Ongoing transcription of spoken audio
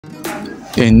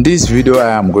In this video,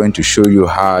 I am going to show you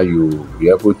how you be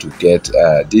able to get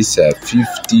this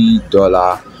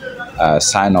 $50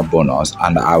 sign up bonus,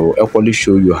 and I will equally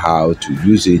show you how to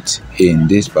use it in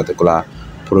this particular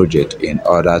project in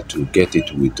order to get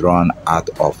it withdrawn out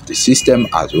of the system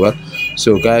as well.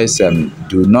 So guys,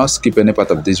 do not skip any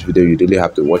part of this video. You really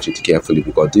have to watch it carefully,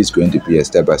 because this is going to be a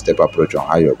step-by-step approach on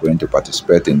how you're going to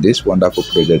participate in this wonderful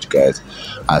project, guys,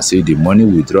 and see the money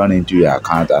withdrawn into your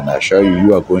account. And I assure you,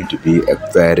 you are going to be a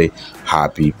very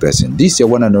happy person. This is your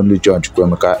one and only John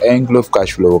Chukwemeka, Anglo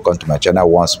Cash Flow. Welcome to my channel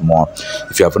once more.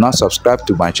 If you have not subscribed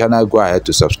to my channel, go ahead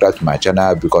to subscribe to my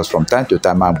channel, because from time to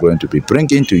time I'm going to be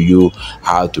bringing to you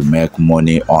how to make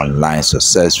money online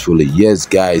successfully. Yes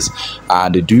guys,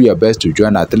 and do your best to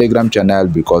join our Telegram channel,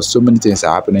 because so many things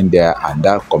are happening there, and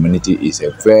that community is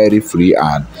a very free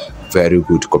and very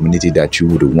good community that you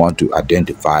would want to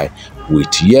identify with.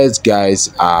 Yes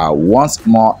guys, once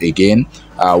more again,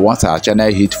 once our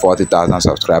channel hit 40,000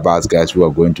 subscribers, guys, we are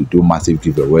going to do massive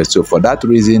giveaways. So for that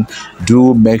reason,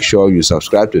 do make sure you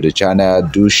subscribe to the channel,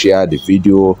 do share the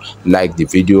video, like the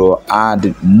video,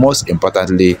 and most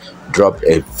importantly, drop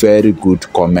a very good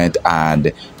comment,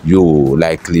 and you will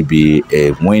likely be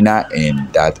a winner in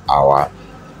that our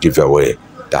giveaway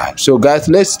time. So guys,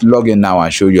 let's log in now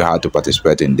and show you how to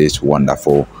participate in this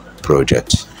wonderful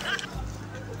project.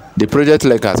 The project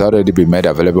link has already been made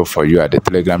available for you at the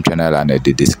Telegram channel and at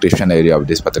the description area of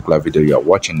this particular video you are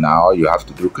watching now. You have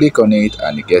to click on it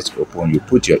and it gets open. You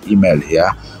put your email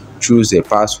here, choose a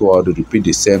password, repeat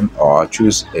the same, or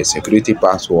choose a security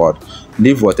password.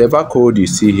 Leave whatever code you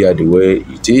see here the way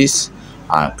it is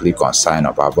and click on sign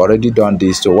up. I've already done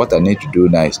this, so what I need to do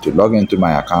now is to log into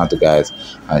my account, guys,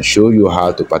 and show you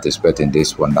how to participate in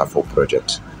this wonderful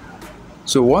project.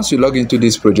 So once you log into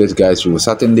this project, guys, you will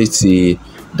certainly see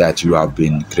that you have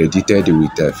been credited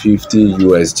with 50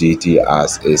 USDT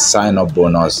as a sign up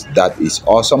bonus. That is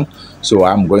awesome. So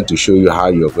I'm going to show you how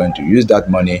you're going to use that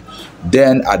money.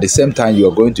 Then at the same time,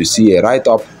 you're going to see a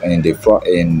write-up in the front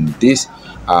in this.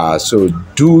 So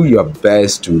do your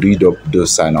best to read up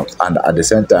those sign-ups, and at the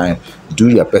same time do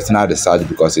your personal research,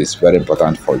 because it's very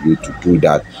important for you to do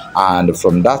that. And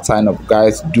from that sign-up,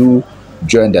 guys, do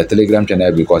join the Telegram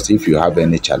channel, because if you have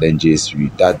any challenges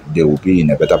with that, they will be in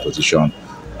a better position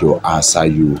to answer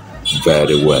you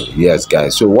very well. Yes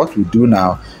guys, so what we do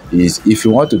now is, if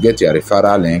you want to get your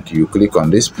referral link, you click on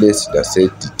this place that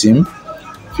says the team.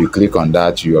 If you click on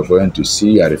that, you are going to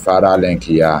see your referral link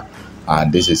here,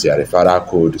 and this is your referral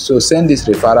code. So send this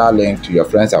referral link to your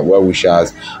friends and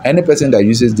well-wishers. Any person that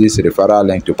uses this referral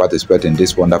link to participate in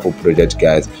this wonderful project,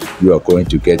 guys, you are going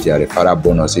to get your referral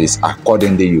bonuses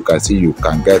accordingly. You can see you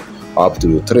can get up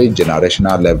to 3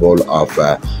 generational level of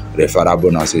referral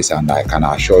bonuses, and I can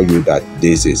assure you that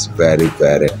this is very,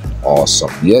 very awesome.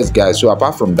 Yes guys, so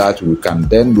apart from that, we can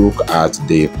then look at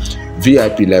the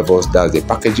VIP levels. That's the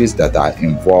packages that are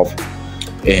involved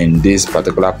in this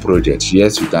particular project.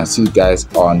 Yes, you can see, guys,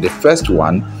 on the first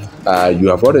one, you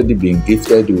have already been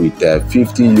gifted with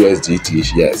 50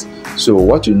 USDT. Yes, so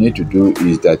what you need to do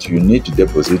is that you need to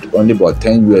deposit only about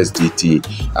 10 USDT,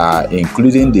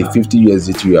 including the 50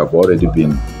 USDT you have already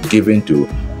been given to.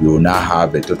 You will now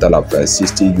have a total of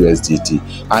 60 USDT,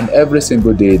 and every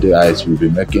single day, guys, will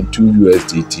be making 2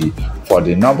 USDT. For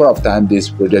the number of times this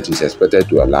project is expected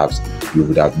to elapse, you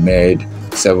would have made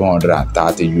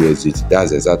 730 USDT.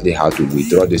 That's exactly how to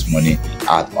withdraw this money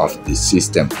out of the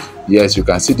system. Yes, you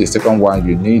can see the second one,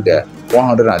 you need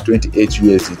 128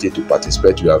 USDT to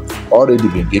participate. You have already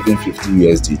been given 50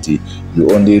 USDT. You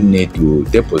only need to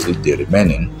deposit the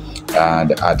remaining,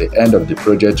 and at the end of the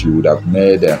project, you would have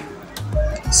made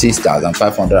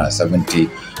 6,570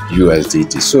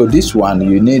 USDT. So this one,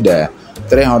 you need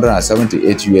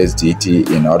 378 USDT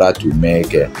in order to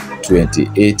make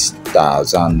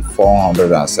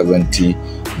 28,470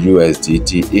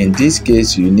 USDT. In this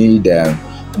case, you need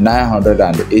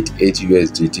 988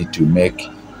 USDT to make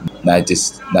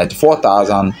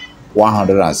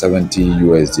 94,170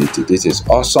 USDT. This is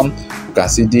awesome. You can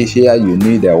see this here, you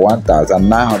need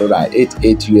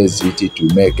 1,988 USDT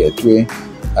to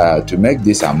make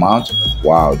this amount.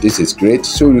 Wow, this is great.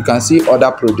 So you can see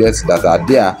other projects that are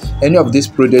there. Any of these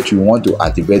projects you want to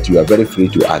activate, you are very free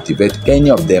to activate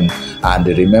any of them. And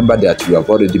remember that you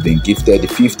have already been gifted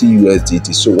 50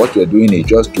 USDT. So what you're doing is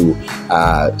just to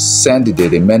send the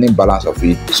remaining balance of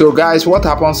it. So guys, what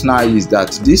happens now is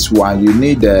that this one, you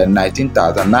need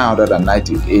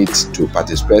 19,998 to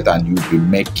participate, and you'll be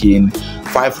making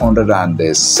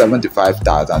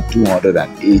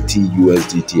 575,280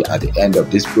 USDT at the end of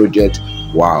this project.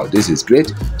 Wow, this is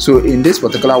great. So in this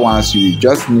particular one, you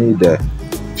just need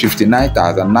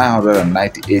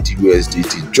 59,998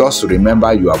 USDT. Just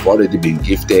remember, you have already been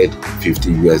gifted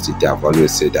 50 USDT. I've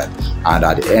always said that. And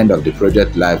at the end of the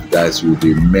project life, guys, you'll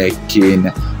be making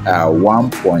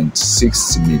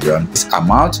 1.6 million. This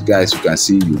amount, guys, you can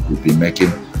see you could be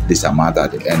making this amount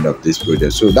at the end of this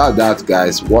project. So that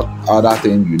guys, what other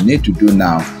thing you need to do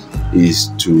now is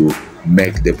to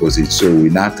make deposit. So we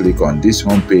now click on this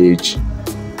home page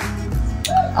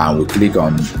and we click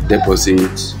on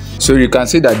deposit. So you can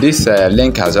see that this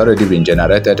link has already been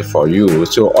generated for you.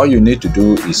 So all you need to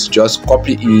do is just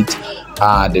copy it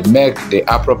and make the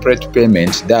appropriate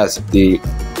payment. That's the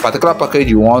particular package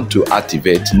you want to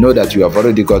activate. Know that you have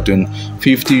already gotten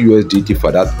 50 USDT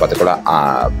for that particular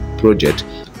project.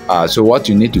 So what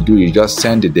you need to do is just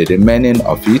send the remaining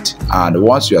of it, and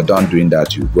once you are done doing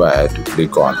that, you go ahead to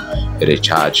click on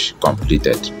recharge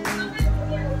completed.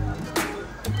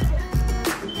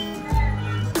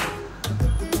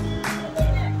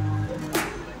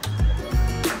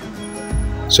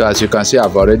 So as you can see,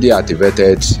 I've already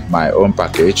activated my own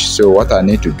package. So what I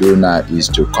need to do now is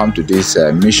to come to this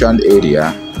mission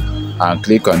area and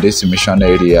click on this mission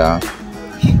area.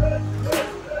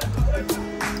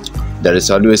 There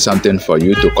is always something for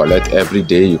you to collect every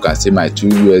day. You can see my 2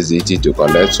 USDT to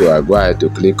collect. So I go ahead to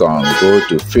click on go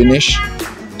to finish.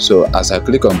 So as I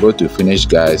click on go to finish,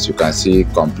 guys, you can see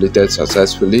completed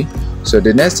successfully. So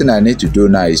the next thing I need to do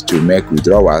now is to make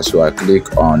withdrawal. So I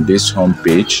click on this home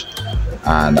page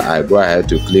and I go ahead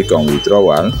to click on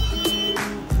withdrawal.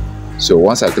 So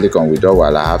once I click on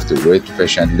withdrawal, I have to wait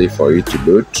patiently for it to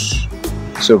load.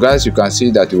 So guys, you can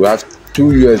see that we have 2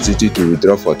 USDT to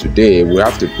withdraw for today. We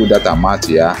have to put that amount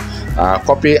here,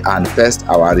 copy and paste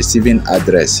our receiving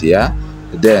address here,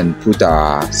 then put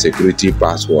our security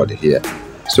password here.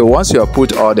 So once you have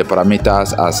put all the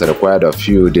parameters as required of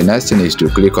you, the next thing is to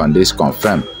click on this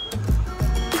confirm.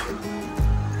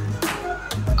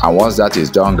 And once that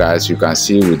is done, guys, you can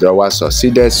see withdrawal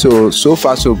succeeded. So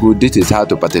far so good. This is how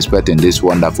to participate in this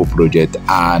wonderful project.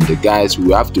 And guys,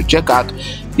 we have to check out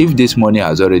if this money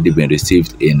has already been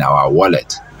received in our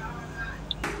wallet.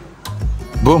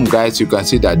 Boom, guys, you can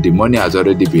see that the money has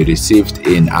already been received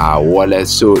in our wallet.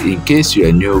 So in case you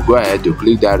are new, go ahead to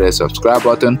click that red subscribe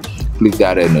button, click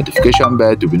that red notification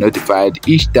bell to be notified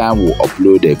each time we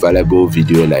upload a valuable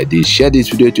video like this. Share this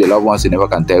video to your loved ones. You never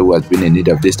can tell who has been in need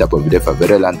of this type of video for a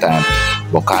very long time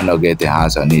but cannot get their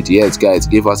hands on it. Yes, guys,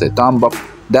 give us a thumb up.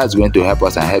 That's going to help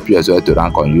us and help you as well to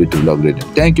rank on YouTube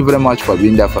algorithm. Thank you very much for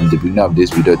being there from the beginning of this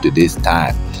video to this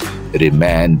time.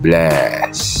 Remain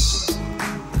blessed.